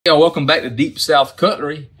Hey, welcome back to Deep South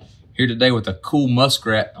Cutlery. Here today with a cool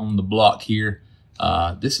muskrat on the block here.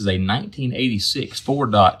 This is a 1986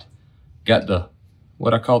 4-dot. Got the,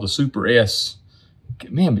 what I call the Super S.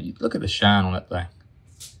 Man, but look at the shine on that thing.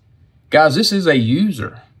 Guys, this is a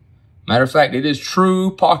user. Matter of fact, it is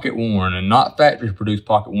true pocket worn and not factory produced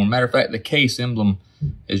pocket worn. Matter of fact, the case emblem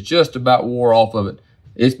is just about wore off of it.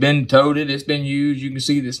 It's been toted, it's been used. You can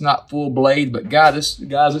see that it's not full blade, but guys,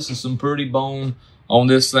 this is some pretty bone on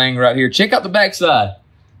this thing right here. Check out the backside.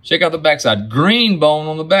 Check out the backside. Green bone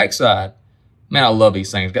on the backside. Man, I love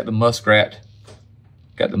these things. Got the muskrat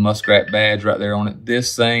badge right there on it.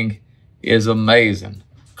 This thing is amazing.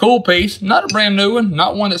 Cool piece. Not a brand new one.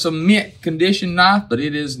 Not one that's a mint condition knife, but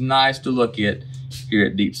it is nice to look at here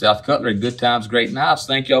at Deep South Cutlery. Good times, great knives.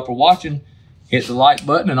 Thank y'all for watching. Hit the like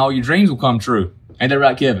button and all your dreams will come true. Ain't that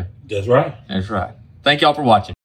right, Kevin? That's right. That's right. Thank y'all for watching.